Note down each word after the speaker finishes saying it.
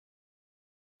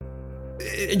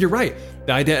And you're right.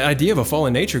 The idea of a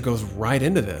fallen nature goes right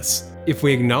into this. If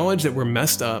we acknowledge that we're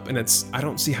messed up, and I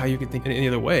don't see how you can think in any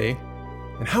other way,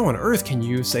 then how on earth can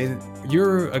you say that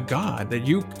you're a God, that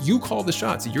you call the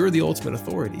shots, you're the ultimate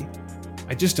authority?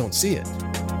 I just don't see it.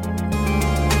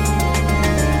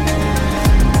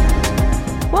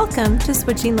 Welcome to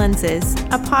Switching Lenses,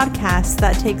 a podcast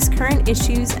that takes current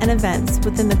issues and events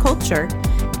within the culture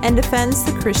and defends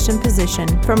the Christian position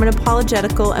from an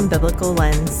apologetical and biblical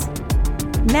lens.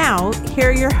 Now, here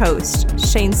are your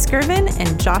hosts, Shane Skirvin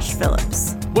and Josh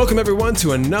Phillips. Welcome, everyone,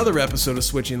 to another episode of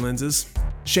Switching Lenses.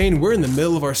 Shane, we're in the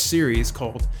middle of our series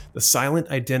called The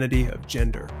Silent Identity of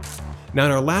Gender. Now,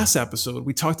 in our last episode,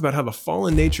 we talked about how the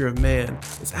fallen nature of man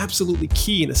is absolutely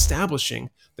key in establishing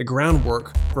the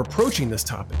groundwork for approaching this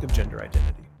topic of gender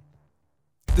identity.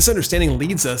 This understanding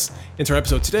leads us into our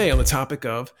episode today on the topic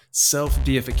of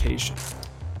self-deification.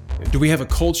 Do we have a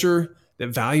culture that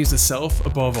values the self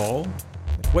above all?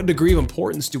 What degree of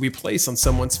importance do we place on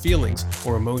someone's feelings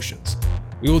or emotions?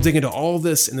 We will dig into all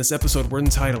this in this episode we're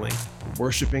entitling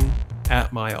Worshiping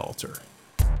at My Altar.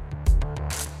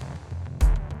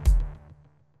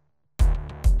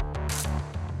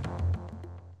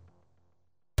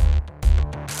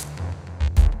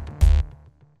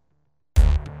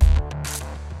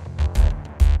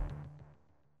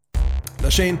 Now,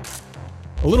 Shane,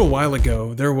 a little while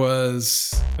ago, there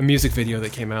was a music video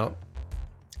that came out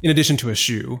in addition to a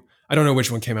shoe. I don't know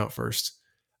which one came out first.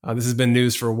 This has been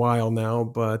news for a while now,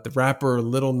 but the rapper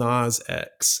Lil Nas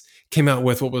X came out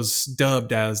with what was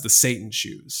dubbed as the Satan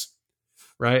shoes,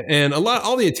 right? And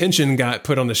all the attention got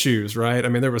put on the shoes, right? I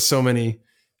mean, there were so many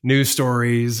news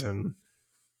stories and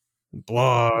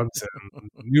blogs and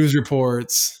news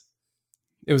reports.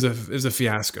 It was a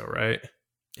fiasco, right?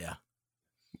 Yeah.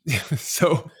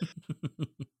 So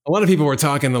a lot of people were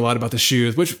talking a lot about the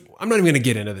shoes, which I'm not even going to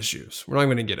get into the shoes. We're not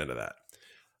even going to get into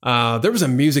that. There was a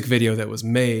music video that was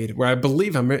made where I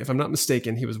believe, if I'm not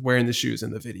mistaken, he was wearing the shoes in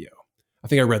the video. I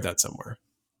think I read that somewhere.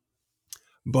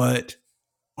 But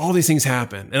all these things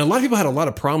happen. And a lot of people had a lot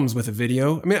of problems with the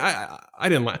video. I mean, I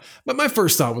didn't like, but my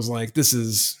first thought was like, this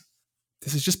is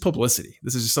just publicity.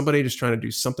 This is just somebody just trying to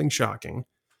do something shocking.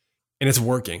 And it's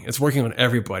working. It's working on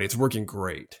everybody. It's working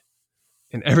great.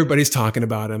 And everybody's talking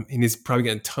about him, and he's probably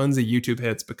getting tons of YouTube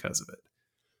hits because of it.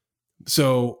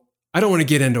 So I don't want to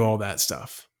get into all that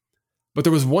stuff. But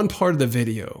there was one part of the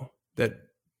video that,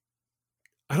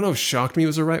 I don't know if shocked me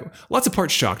was the right, lots of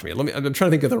parts shocked me. I'm trying to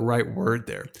think of the right word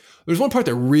there. There's one part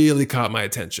that really caught my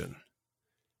attention.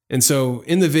 And so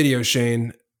in the video,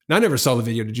 Shane, I never saw the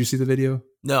video. Did you see the video?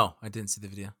 No, I didn't see the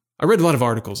video. I read a lot of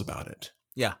articles about it.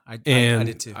 Yeah, I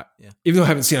did too. Yeah. Even though I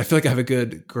haven't seen it, I feel like I have a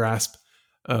good grasp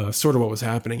sort of what was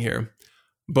happening here.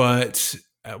 But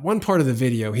at one part of the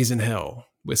video, he's in hell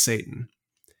with Satan.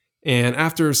 And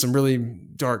after some really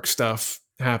dark stuff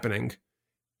happening,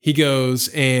 he goes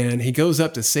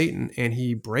up to Satan and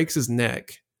he breaks his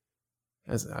neck,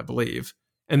 as I believe.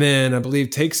 And then I believe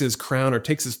takes his crown or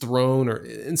takes his throne, or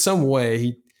in some way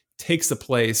he takes the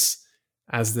place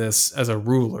as a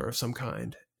ruler of some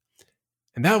kind.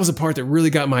 And that was the part that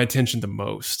really got my attention the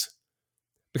most.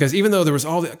 Because even though there was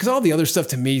all the other stuff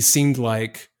to me seemed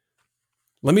like,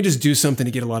 let me just do something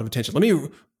to get a lot of attention. Let me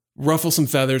ruffle some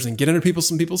feathers and get under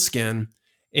some people's skin,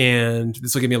 and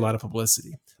this will give me a lot of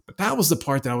publicity. But that was the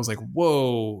part that I was like,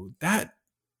 whoa, that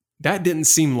didn't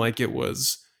seem like it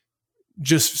was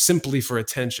just simply for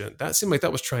attention. That seemed like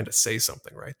that was trying to say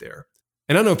something right there.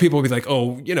 And I know people will be like,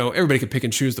 oh, everybody could pick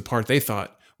and choose the part they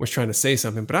thought was trying to say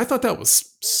something, but I thought that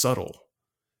was subtle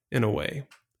in a way.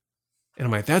 And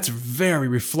I'm like, that's very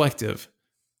reflective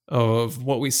of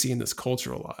what we see in this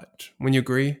culture a lot. Wouldn't you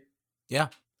agree? Yeah.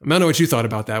 I don't know what you thought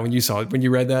about that when you saw it. When you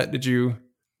read that,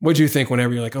 what did you think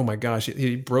whenever you're like, oh my gosh, he's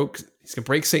going to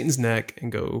break Satan's neck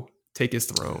and go take his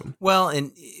throne? Well,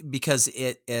 and because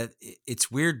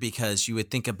it's weird because you would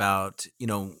think about,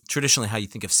 traditionally how you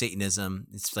think of Satanism,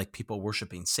 it's like people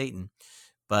worshiping Satan.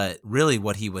 But really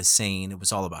what he was saying, it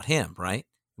was all about him, right?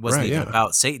 It wasn't even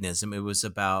about Satanism. It was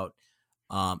about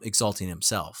exalting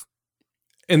himself.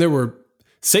 And there were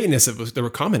Satanists that were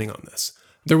commenting on this.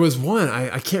 There was one, I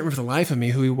can't remember for the life of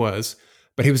me who he was,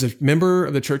 but he was a member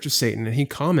of the Church of Satan, and he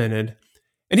commented,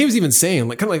 and he was even saying,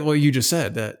 kind of like what you just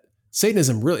said, that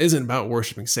Satanism really isn't about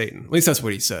worshiping Satan. At least that's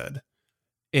what he said.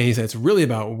 And he said it's really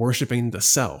about worshiping the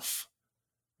self,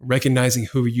 recognizing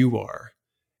who you are,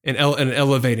 and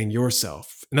elevating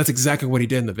yourself. And that's exactly what he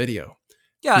did in the video.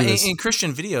 Yeah, in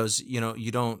Christian videos,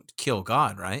 you don't kill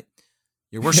God, right?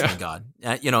 You're worshiping God.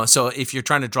 So if you're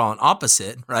trying to draw an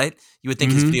opposite, right, you would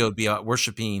think his video would be about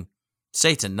worshiping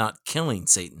Satan, not killing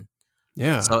Satan.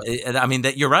 Yeah. So,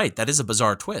 that you're right. That is a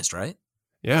bizarre twist, right?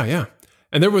 Yeah, yeah.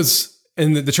 And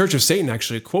and the Church of Satan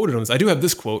actually quoted on this. I do have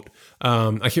this quote. I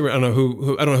don't know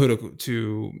who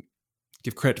to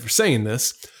give credit for saying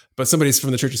this, but somebody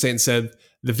from the Church of Satan said,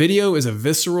 the video is a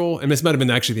visceral, and this might have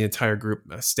been actually the entire group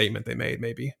statement they made,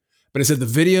 maybe. But it said, the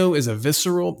video is a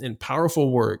visceral and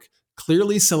powerful work,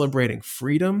 clearly celebrating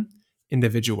freedom,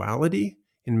 individuality,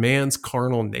 and man's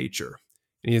carnal nature.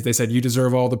 And they said, you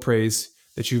deserve all the praise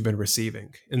that you've been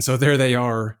receiving. And so there they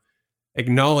are,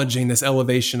 acknowledging this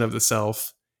elevation of the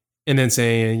self, and then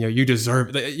saying, you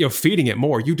deserve it, feeding it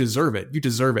more. You deserve it.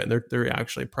 And they're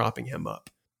actually propping him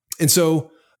up. And so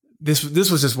this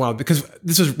was just wild, because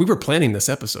we were planning this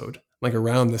episode like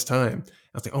around this time. I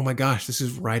was like, oh my gosh, this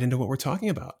is right into what we're talking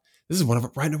about. This is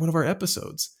right into one of our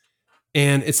episodes.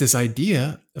 And it's this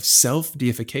idea of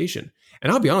self-deification.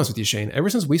 And I'll be honest with you, Shane, ever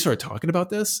since we started talking about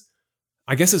this,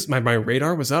 I guess my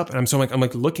radar was up, and I'm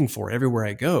looking for it everywhere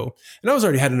I go. And I was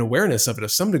already had an awareness of it to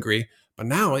some degree, but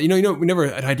now, whenever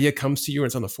an idea comes to you and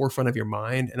it's on the forefront of your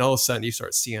mind, and all of a sudden you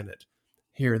start seeing it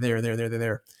here, there.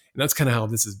 And that's kind of how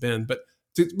this has been. But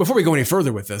before we go any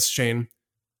further with this, Shane,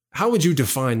 how would you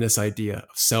define this idea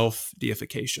of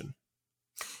self-deification?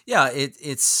 Yeah,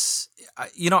 it's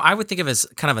I would think of it as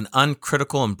kind of an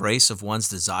uncritical embrace of one's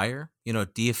desire,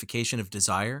 deification of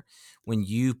desire. When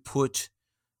you put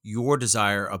your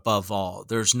desire above all,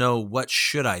 there's no what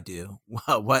should I do,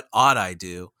 what ought I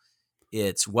do.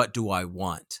 It's what do I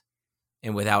want,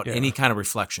 and without any kind of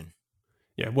reflection.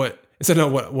 Yeah, instead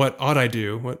of what ought I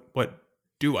do, what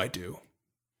do I do?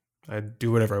 I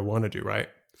do whatever I want to do, right?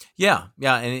 Yeah,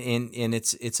 and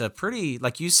it's a pretty,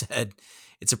 like you said,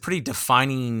 it's a pretty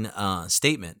defining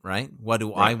statement, right? What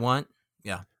do I want?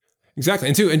 Yeah, exactly.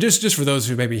 And just for those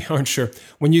who maybe aren't sure,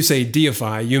 when you say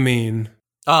deify, you mean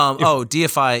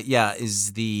deify? Yeah,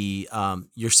 is the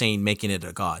you're saying making it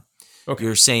a god. Okay.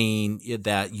 You're saying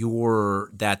that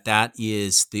that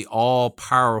is the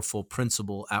all-powerful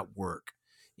principle at work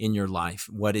in your life.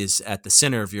 What is at the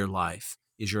center of your life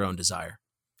is your own desire.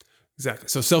 Exactly.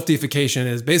 So self-deification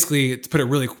is basically, to put it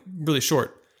really, really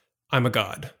short, I'm a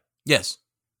god. Yes.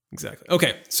 Exactly.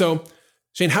 Okay. So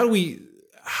Shane, how do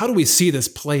we see this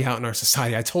play out in our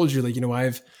society? I told you,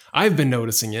 I've been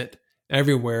noticing it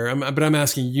everywhere. But I'm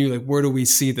asking you, where do we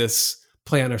see this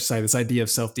play out in our society? This idea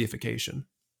of self-deification.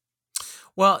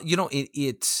 Well,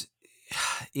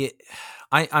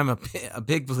 I'm a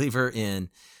big believer in.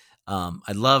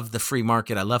 I love the free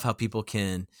market. I love how people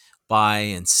can buy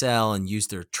and sell and use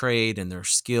their trade and their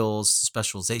skills,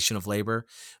 specialization of labor.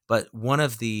 But one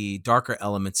of the darker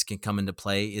elements can come into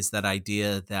play is that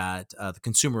idea that the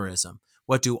consumerism.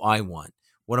 What do I want?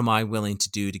 What am I willing to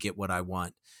do to get what I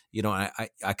want?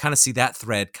 I kind of see that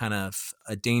thread, kind of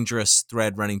a dangerous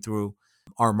thread running through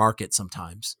our market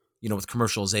sometimes, with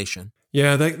commercialization.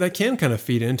 Yeah, that can kind of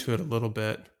feed into it a little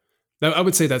bit. I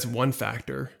would say that's one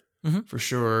factor for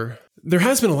sure. There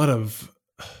has been a lot of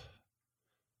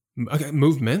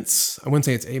movements. I wouldn't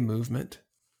say it's a movement.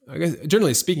 I guess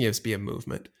generally speaking, it's be a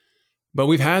movement. But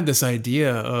we've had this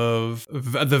idea of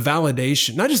the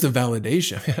validation, not just the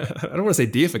validation. I don't want to say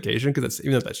deification, because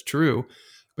even though that's true,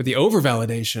 but the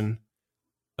over-validation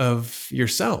of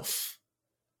yourself.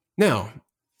 Now,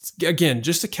 again,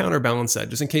 just to counterbalance that,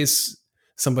 just in case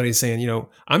somebody's saying,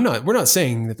 we're not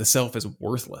saying that the self is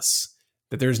worthless,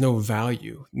 that there's no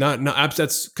value.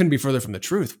 That's couldn't be further from the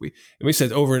truth. We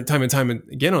said over time and time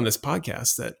again on this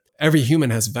podcast that every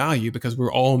human has value because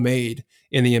we're all made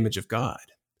in the image of God.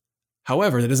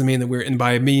 However, that doesn't mean that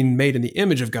by being made in the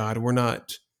image of God, we're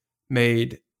not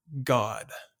made God.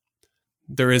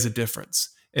 There is a difference.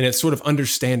 And it's sort of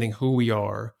understanding who we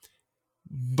are.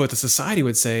 But the society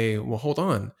would say, well, hold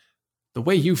on. The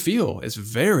way you feel is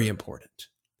very important.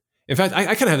 In fact, I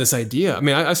kind of have this idea. I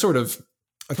mean, I've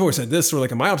always said this, sort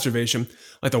of in my observation,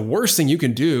 the worst thing you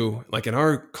can do, in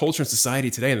our culture and society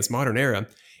today in this modern era,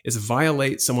 is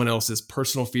violate someone else's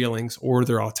personal feelings or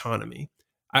their autonomy.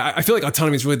 I feel like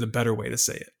autonomy is really the better way to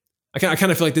say it. I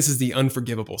kind of feel like this is the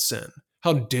unforgivable sin.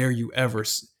 How dare you ever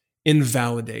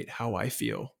invalidate how I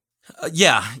feel?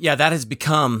 Yeah, that has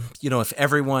become, if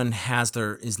everyone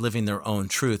is living their own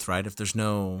truth, right? If there's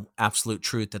no absolute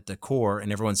truth at the core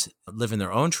and everyone's living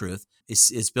their own truth,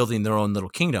 is building their own little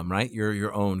kingdom, right? You're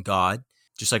your own God.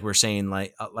 Just like we're saying,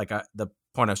 the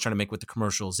point I was trying to make with the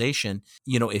commercialization,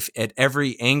 if at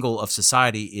every angle of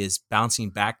society is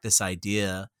bouncing back this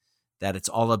idea that it's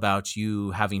all about you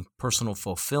having personal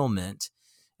fulfillment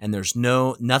and there's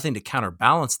nothing to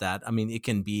counterbalance that. I mean, it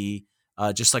can be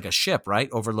just like a ship, right?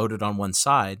 Overloaded on one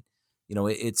side,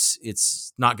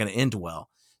 it's not going to end well.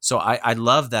 So I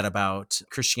love that about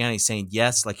Christianity saying,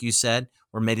 yes, like you said,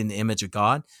 we're made in the image of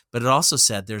God. But it also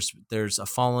said there's a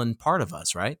fallen part of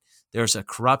us, right? There's a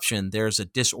corruption, there's a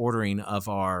disordering of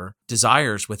our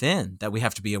desires within that we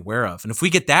have to be aware of. And if we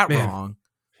get that wrong,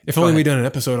 if only we'd done an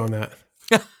episode on that.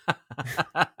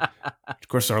 Of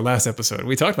course, our last episode,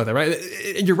 we talked about that, right?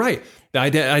 And you're right. The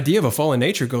idea of a fallen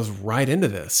nature goes right into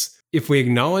this. If we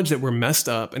acknowledge that we're messed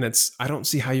up, and I don't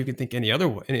see how you can think any other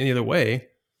way,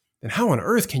 then how on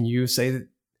earth can you say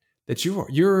that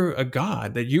you're a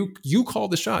God, that you call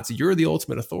the shots, you're the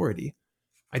ultimate authority?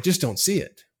 I just don't see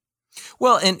it.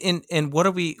 Well, and what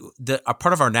are a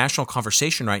part of our national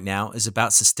conversation right now is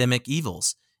about systemic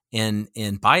evils and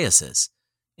biases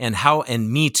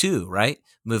and Me Too, right?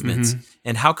 Movements. Mm-hmm.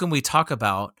 And how can we talk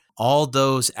about all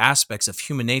those aspects of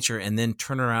human nature and then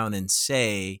turn around and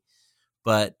say,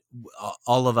 but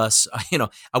all of us, on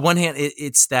one hand,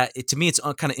 to me, it's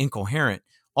kind of incoherent.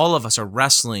 All of us are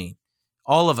wrestling.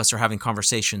 All of us are having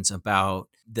conversations about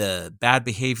the bad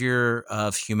behavior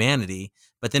of humanity,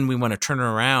 but then we want to turn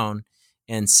around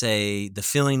and say the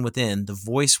feeling within, the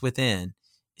voice within,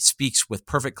 speaks with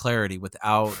perfect clarity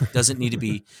doesn't need to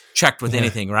be checked with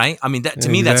anything, right? I mean, to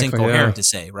me, that's incoherent to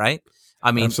say, right?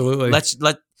 I mean, absolutely. Let's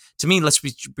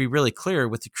be really clear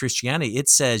with the Christianity. It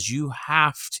says you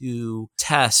have to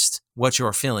test what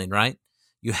you're feeling, right?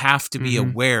 You have to be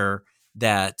aware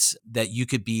that you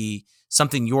could be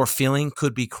something you're feeling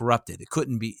could be corrupted. It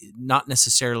couldn't be not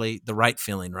necessarily the right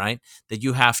feeling, right? That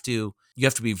you have to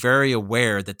be very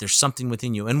aware that there's something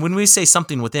within you. And when we say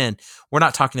something within, we're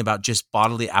not talking about just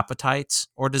bodily appetites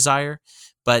or desire,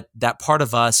 but that part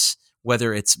of us,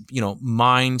 whether it's,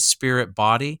 mind, spirit,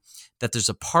 body, that there's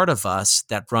a part of us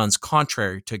that runs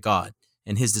contrary to God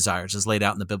and his desires as laid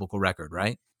out in the biblical record,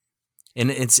 right? And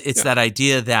it's that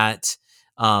idea that,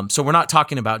 so we're not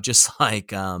talking about just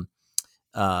like,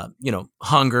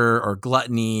 hunger or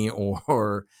gluttony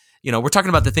or we're talking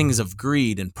about the things of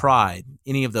greed and pride,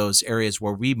 any of those areas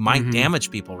where we might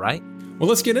damage people, right? Well,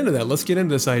 let's get into that. Let's get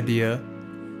into this idea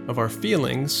of our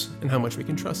feelings and how much we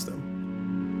can trust them.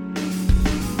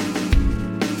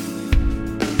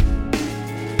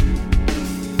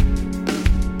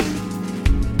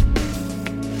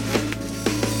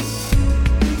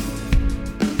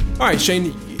 All right,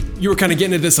 Shane, you were kind of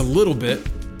getting into this a little bit,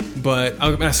 but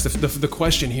I'll ask the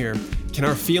question here. Can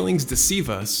our feelings deceive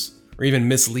us or even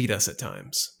mislead us at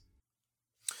times?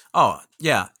 Oh,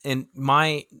 yeah. And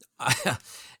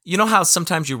you know how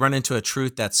sometimes you run into a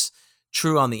truth that's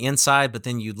true on the inside, but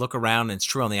then you look around and it's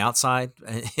true on the outside?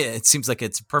 It seems like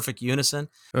it's perfect unison.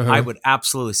 I would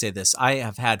absolutely say this. I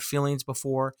have had feelings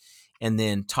before and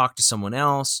then talked to someone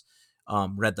else,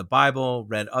 read the Bible,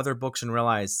 read other books, and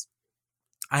realized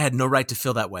I had no right to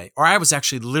feel that way. Or I was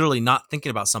actually literally not thinking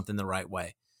about something the right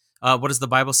way. What does the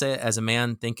Bible say? As a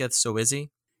man thinketh, so is he.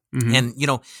 And,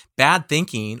 bad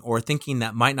thinking or thinking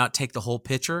that might not take the whole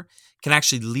picture can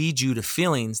actually lead you to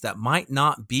feelings that might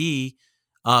not be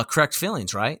correct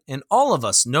feelings, right? And all of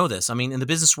us know this. I mean, in the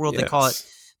business world, yes.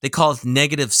 they call it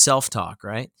negative self-talk,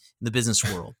 right? In the business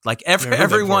world. Like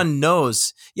everyone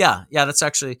knows. Yeah, that's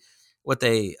actually what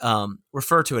they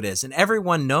refer to it as. And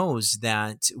everyone knows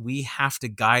that we have to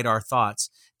guide our thoughts,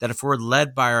 that if we're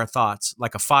led by our thoughts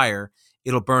like a fire,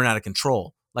 it'll burn out of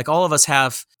control. Like all of us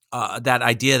have that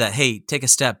idea that, hey, take a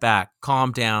step back,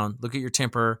 calm down, look at your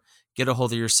temper, get a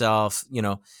hold of yourself,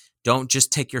 don't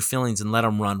just take your feelings and let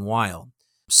them run wild.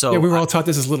 So yeah, we were all taught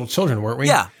this as little children, weren't we?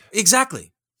 Yeah,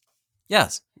 exactly.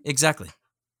 Yes, exactly.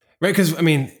 Right, because, I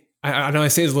mean, I know I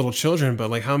say as little children, but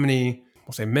like how many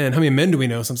men do we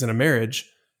know, since in a marriage,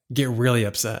 get really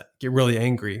upset, get really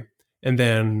angry, and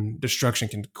then destruction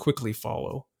can quickly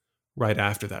follow right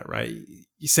after that, right?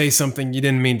 You say something you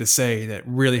didn't mean to say that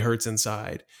really hurts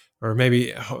inside, or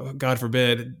maybe, God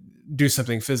forbid, do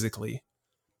something physically,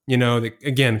 that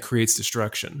again creates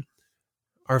destruction.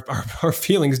 Our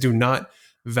feelings do not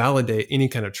validate any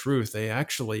kind of truth. They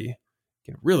actually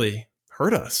can really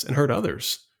hurt us and hurt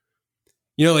others.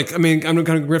 I'm going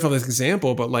to riff on this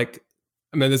example, but this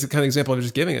is the kind of example I'm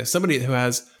just giving us. Somebody who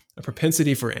has a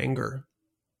propensity for anger,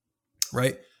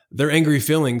 right? Their angry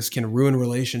feelings can ruin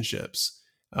relationships,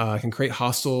 can create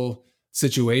hostile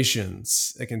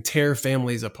situations. It can tear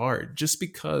families apart. Just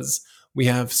because we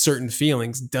have certain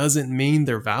feelings doesn't mean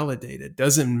they're validated.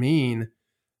 Doesn't mean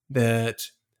that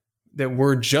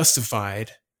we're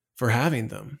justified for having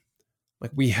them.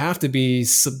 Like, we have to be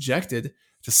subjected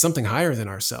to something higher than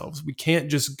ourselves. We can't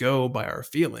just go by our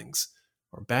feelings,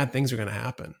 or bad things are going to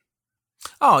happen.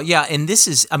 Oh, yeah. And this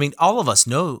is, all of us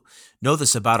know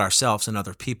this about ourselves and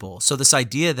other people. So this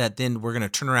idea that then we're going to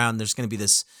turn around, there's going to be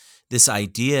this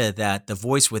idea that the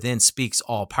voice within speaks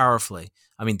all powerfully.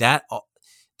 That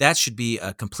that should be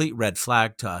a complete red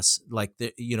flag to us. Like,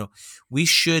 we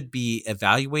should be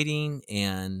evaluating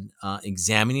and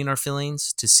examining our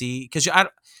feelings to see, because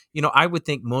I would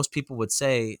think most people would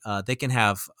say they can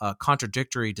have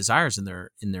contradictory desires in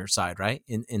their side, right?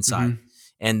 Inside. Mm-hmm.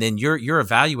 And then you're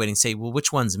evaluating, say, well,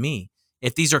 which one's me?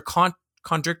 If these are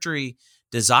contradictory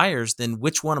desires, then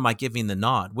which one am I giving the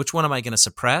nod? Which one am I going to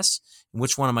suppress? And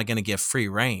which one am I going to give free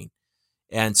rein?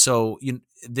 And so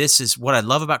this is what I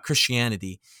love about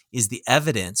Christianity, is the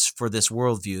evidence for this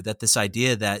worldview, that this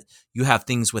idea that you have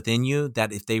things within you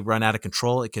that if they run out of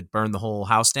control, it could burn the whole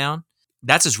house down.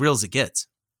 That's as real as it gets.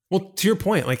 Well, to your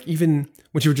point, like even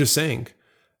what you were just saying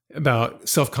about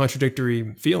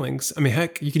self-contradictory feelings, I mean,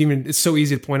 heck, it's so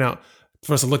easy to point out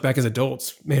for us to look back as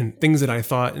adults, man, things that I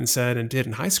thought and said and did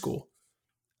in high school.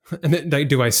 And then,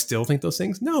 do I still think those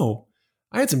things? No.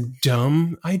 I had some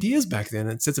dumb ideas back then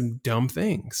and said some dumb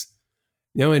things,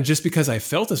 and just because I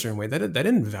felt a certain way, that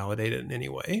didn't validate it in any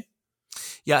way.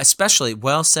 Yeah, especially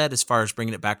well said as far as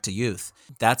bringing it back to youth.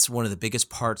 That's one of the biggest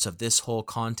parts of this whole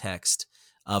context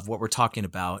of what we're talking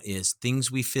about, is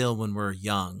things we feel when we're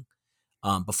young.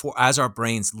 As our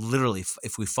brains, literally,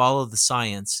 if we follow the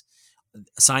science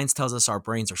tells us our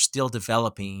brains are still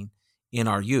developing in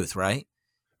our youth, right?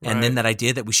 And then that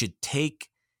idea that we should take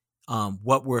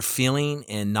what we're feeling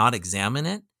and not examine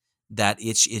it, that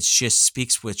it just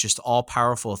speaks with just all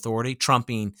powerful authority,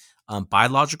 trumping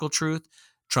biological truth,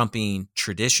 trumping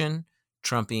tradition,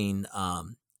 trumping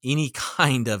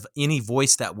any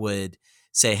voice that would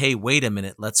say, hey, wait a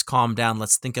minute, let's calm down,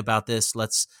 let's think about this,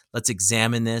 let's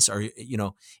examine this, or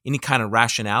any kind of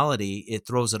rationality. It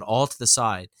throws it all to the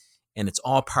side, and it's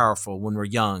all powerful when we're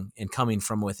young and coming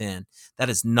from within. That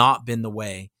has not been the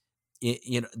way.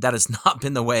 That has not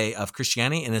been the way of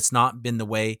Christianity, and it's not been the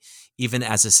way even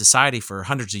as a society for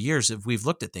hundreds of years. If we've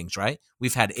looked at things, right?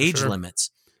 We've had age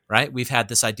limits, right? We've had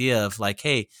this idea of like,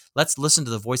 hey, let's listen to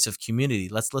the voice of community.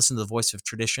 Let's listen to the voice of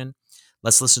tradition.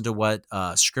 Let's listen to what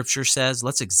Scripture says.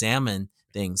 Let's examine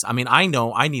things. I mean, I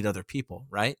know I need other people,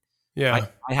 right? Yeah,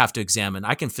 I have to examine.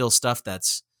 I can feel stuff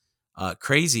that's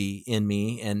crazy in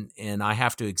me, and I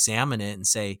have to examine it and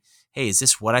say, hey, is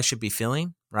this what I should be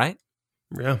feeling, right?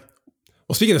 Yeah.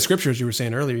 Well, speaking of scriptures, you were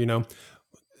saying earlier,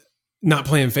 not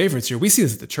playing favorites here. We see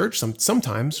this at the church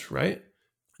sometimes, right?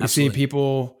 We see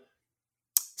people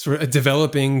sort of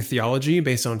developing theology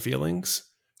based on feelings,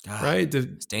 right?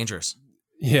 It's dangerous.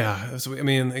 Yeah. So, I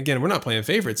mean, again, we're not playing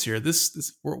favorites here.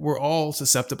 We're all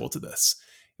susceptible to this,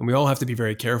 and we all have to be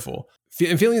very careful.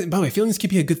 And feelings, by the way, feelings can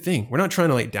be a good thing. We're not trying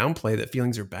to downplay that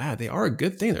feelings are bad. They are a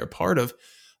good thing. They're a part of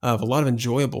a lot of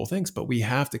enjoyable things, but we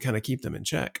have to kind of keep them in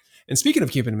check. And speaking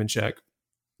of keeping them in check,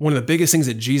 one of the biggest things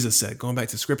that Jesus said, going back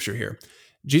to scripture here,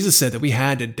 Jesus said that we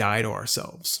had to die to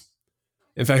ourselves.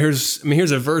 In fact,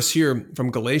 here's a verse here from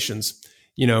Galatians,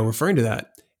 referring to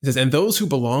that. It says, and those who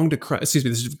belong to Christ, this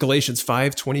is Galatians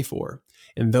 5:24,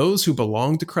 and those who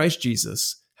belong to Christ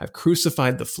Jesus have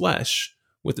crucified the flesh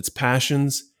with its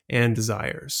passions and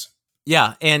desires.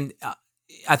 Yeah, and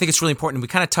I think it's really important. We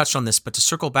kind of touched on this, but to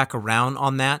circle back around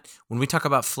on that, when we talk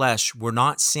about flesh, we're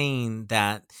not saying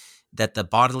that the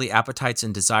bodily appetites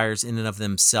and desires in and of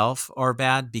themselves are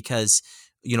bad, because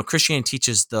Christianity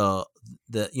teaches the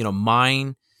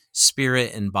mind,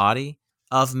 spirit, and body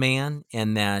of man,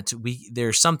 and that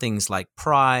there's some things like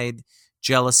pride,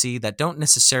 jealousy that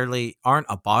aren't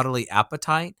a bodily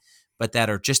appetite, but that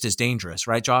are just as dangerous,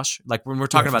 right, Josh? Like when we're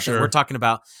talking about that, we're talking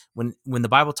about when the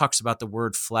Bible talks about the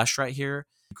word flesh right here,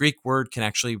 the Greek word can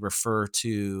actually refer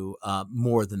to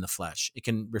more than the flesh. It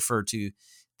can refer to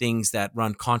things that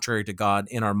run contrary to God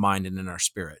in our mind and in our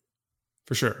spirit.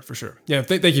 For sure. Yeah,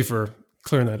 thank you for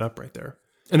clearing that up right there.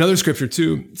 Another scripture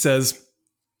too says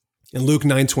in Luke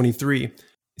 9:23, it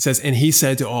says, and he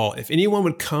said to all, if anyone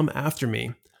would come after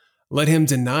me, let him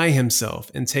deny himself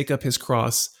and take up his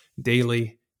cross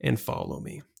daily and follow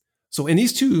me. So in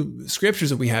these two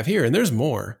scriptures that we have here, and there's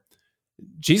more,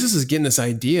 Jesus is getting this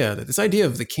idea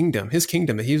of the kingdom, his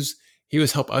kingdom that he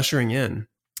was help ushering in,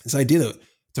 this idea that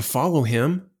to follow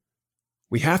him,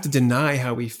 we have to deny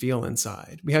how we feel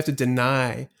inside. We have to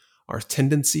deny our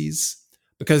tendencies,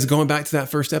 because going back to that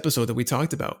first episode that we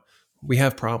talked about, we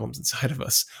have problems inside of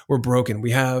us. We're broken.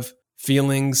 We have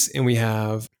feelings, and we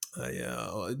have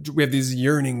these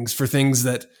yearnings for things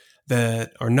that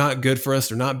are not good for us.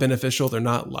 They're not beneficial. They're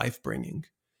not life-bringing.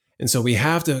 And so we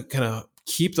have to kind of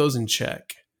keep those in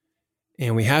check,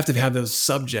 and we have to have those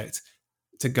subject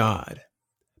to God.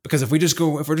 Because if we're just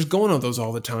going on those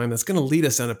all the time, that's going to lead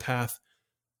us down a path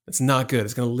that's not good.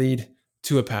 It's going to lead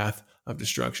to a path of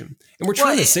destruction. And we're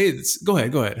trying to say this. Go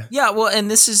ahead. Yeah, well, and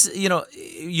this is,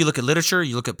 you look at literature,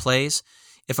 you look at plays.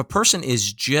 If a person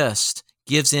is just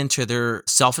gives into their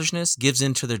selfishness, gives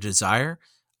into their desire,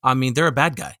 I mean, they're a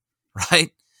bad guy,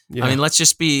 right? Yeah. I mean, let's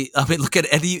just be, I mean, look at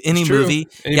any It's true. movie.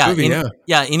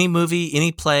 Any movie,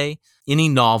 any play, any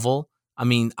novel. I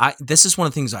mean, this is one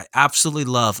of the things I absolutely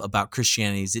love about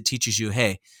Christianity is it teaches you,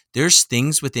 hey, there's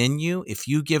things within you. If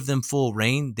you give them full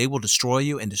reign, they will destroy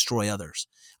you and destroy others.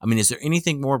 I mean, is there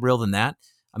anything more real than that?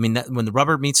 I mean, when the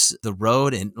rubber meets the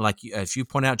road, and like if you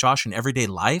point out, Josh, in everyday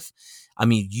life, I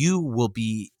mean,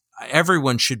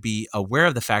 everyone should be aware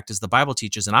of the fact, as the Bible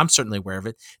teaches, and I'm certainly aware of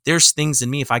it. There's things in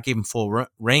me, if I gave them full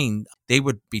reign, they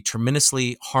would be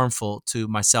tremendously harmful to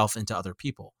myself and to other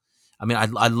people. I mean,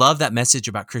 I love that message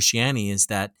about Christianity is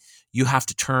that you have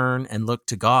to turn and look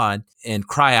to God and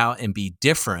cry out and be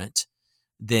different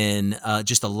than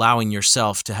just allowing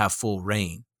yourself to have full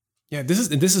reign. Yeah, this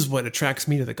is what attracts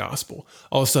me to the gospel.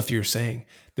 All the stuff you're saying,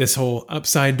 this whole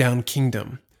upside down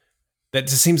kingdom that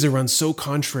just seems to run so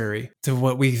contrary to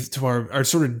what our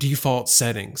sort of default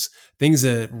settings, things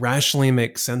that rationally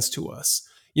make sense to us.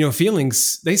 You know,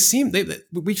 feelings,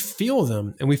 we feel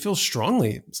them, and we feel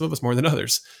strongly, some of us more than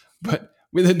others, but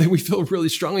we feel really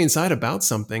strongly inside about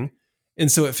something.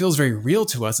 And so it feels very real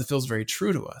to us. It feels very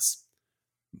true to us.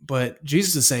 But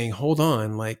Jesus is saying, hold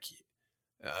on, like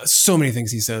so many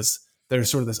things he says that are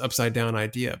sort of this upside down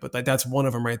idea. But that's one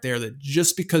of them right there, that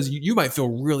just because you might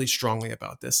feel really strongly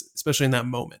about this, especially in that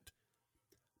moment,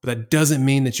 but that doesn't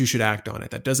mean that you should act on it.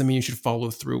 That doesn't mean you should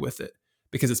follow through with it,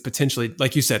 because it's potentially,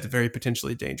 like you said, very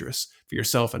potentially dangerous for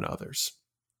yourself and others.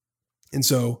 And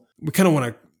so we kind of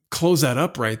want to close that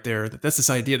up right there. That's this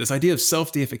idea of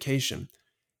self-deification.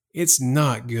 It's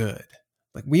not good.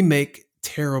 Like, we make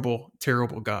terrible,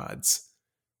 terrible gods,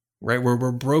 right?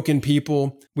 We're broken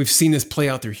people. We've seen this play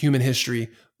out through human history.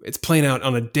 It's playing out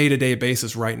on a day-to-day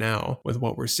basis right now with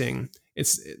what we're seeing.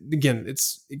 It's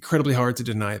incredibly hard to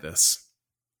deny this.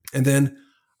 And then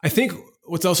I think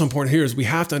what's also important here is we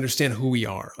have to understand who we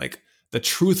are, like the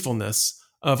truthfulness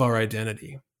of our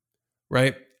identity,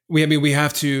 right? We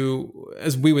have to,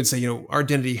 as we would say, our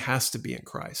identity has to be in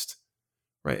Christ,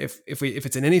 right? If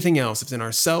it's in anything else, if it's in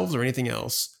ourselves or anything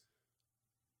else,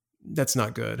 that's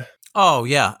not good. Oh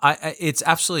yeah, it's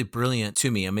absolutely brilliant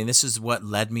to me. I mean, this is what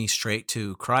led me straight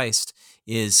to Christ.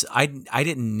 Is I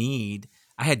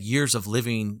had years of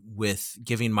living with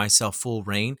giving myself full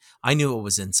reign. I knew what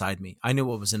was inside me. I knew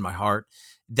what was in my heart.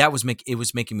 It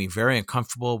was making me very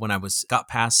uncomfortable when I got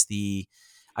past the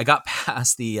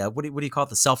what do you call it,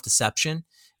 the self-deception,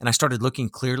 and I started looking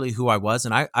clearly who I was,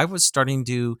 and I was starting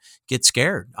to get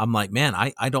scared. I'm like, man,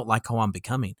 I don't like how I'm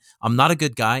becoming. I'm not a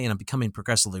good guy, and I'm becoming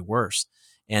progressively worse.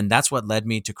 And that's what led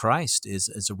me to Christ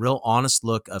is a real honest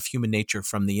look of human nature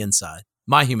from the inside,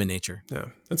 my human nature. Yeah,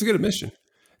 that's a good admission.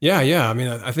 Yeah. I mean,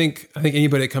 I think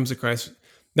anybody that comes to Christ,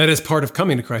 that is part of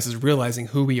coming to Christ, is realizing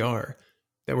who we are,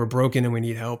 that we're broken and we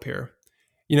need help here.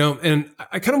 And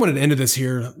I kind of wanted to end this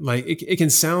here. Like, it can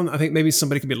sound, I think maybe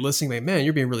somebody could be listening, like, man,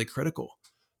 you're being really critical,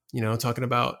 talking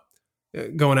about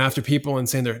going after people and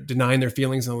saying they're denying their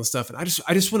feelings and all this stuff. And I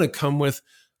just want to come with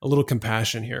a little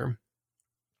compassion here.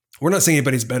 We're not saying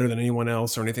anybody's better than anyone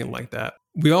else or anything like that.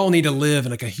 We all need to live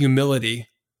in like a humility,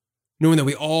 knowing that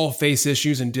we all face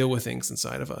issues and deal with things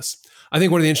inside of us. I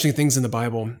think one of the interesting things in the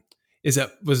Bible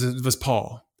was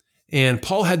Paul. And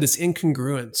Paul had this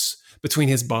incongruence between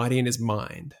his body and his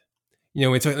mind.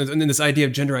 We talk, and then this idea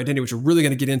of gender identity, which we're really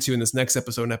going to get into in this next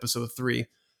episode, in episode 3,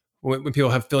 when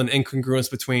people feel an incongruence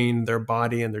between their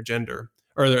body and their gender,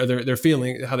 or their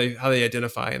feeling, how they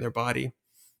identify in their body.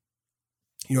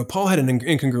 Paul had an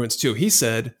incongruence too. He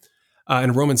said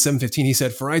in Romans 7:15, he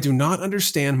said, "For I do not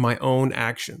understand my own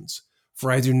actions,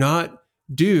 for I do not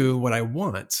do what I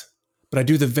want, but I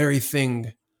do the very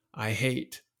thing I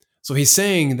hate." So he's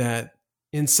saying that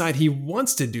inside he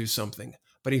wants to do something,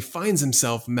 but he finds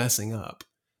himself messing up.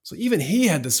 So even he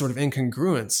had this sort of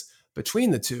incongruence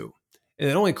between the two, and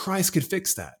that only Christ could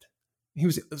fix that. He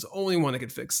was the only one that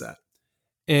could fix that.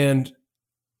 And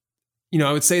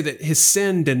I would say that his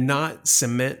sin did not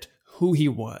cement who he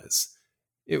was.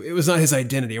 It was not his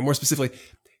identity, or more specifically,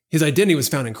 his identity was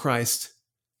found in Christ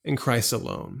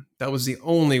alone. That was the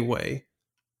only way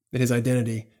that his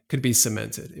identity could be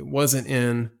cemented. It wasn't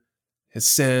in his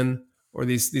sin or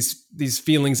these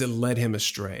feelings that led him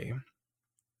astray.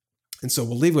 And so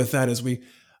we'll leave with that as we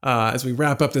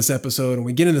wrap up this episode, and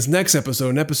we get in this next episode,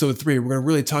 in episode 3, we're going to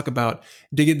really talk about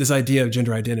digging this idea of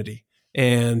gender identity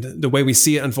and the way we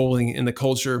see it unfolding in the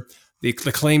culture, the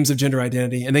claims of gender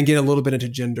identity, and then get a little bit into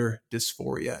gender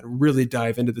dysphoria and really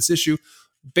dive into this issue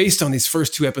based on these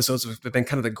first 2 episodes, which have been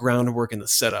kind of the groundwork and the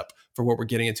setup for what we're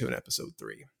getting into in episode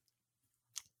 3.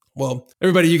 Well,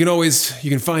 everybody, you can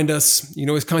find us. You can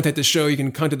always contact the show. You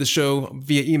can contact the show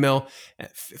via email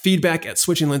at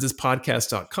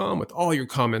feedback@switchinglensespodcast.com with all your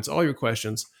comments, all your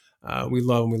questions. We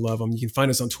love them. You can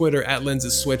find us on Twitter at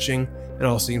Lenses Switching, and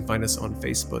also you can find us on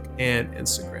Facebook and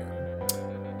Instagram.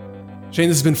 Shane,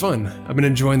 this has been fun. I've been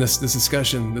enjoying this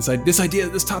discussion. This idea,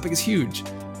 this topic is huge.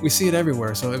 We see it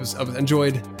everywhere. So I've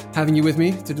enjoyed having you with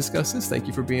me to discuss this. Thank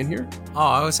you for being here. Oh,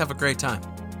 I always have a great time.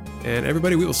 And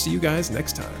everybody, we will see you guys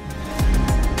next time.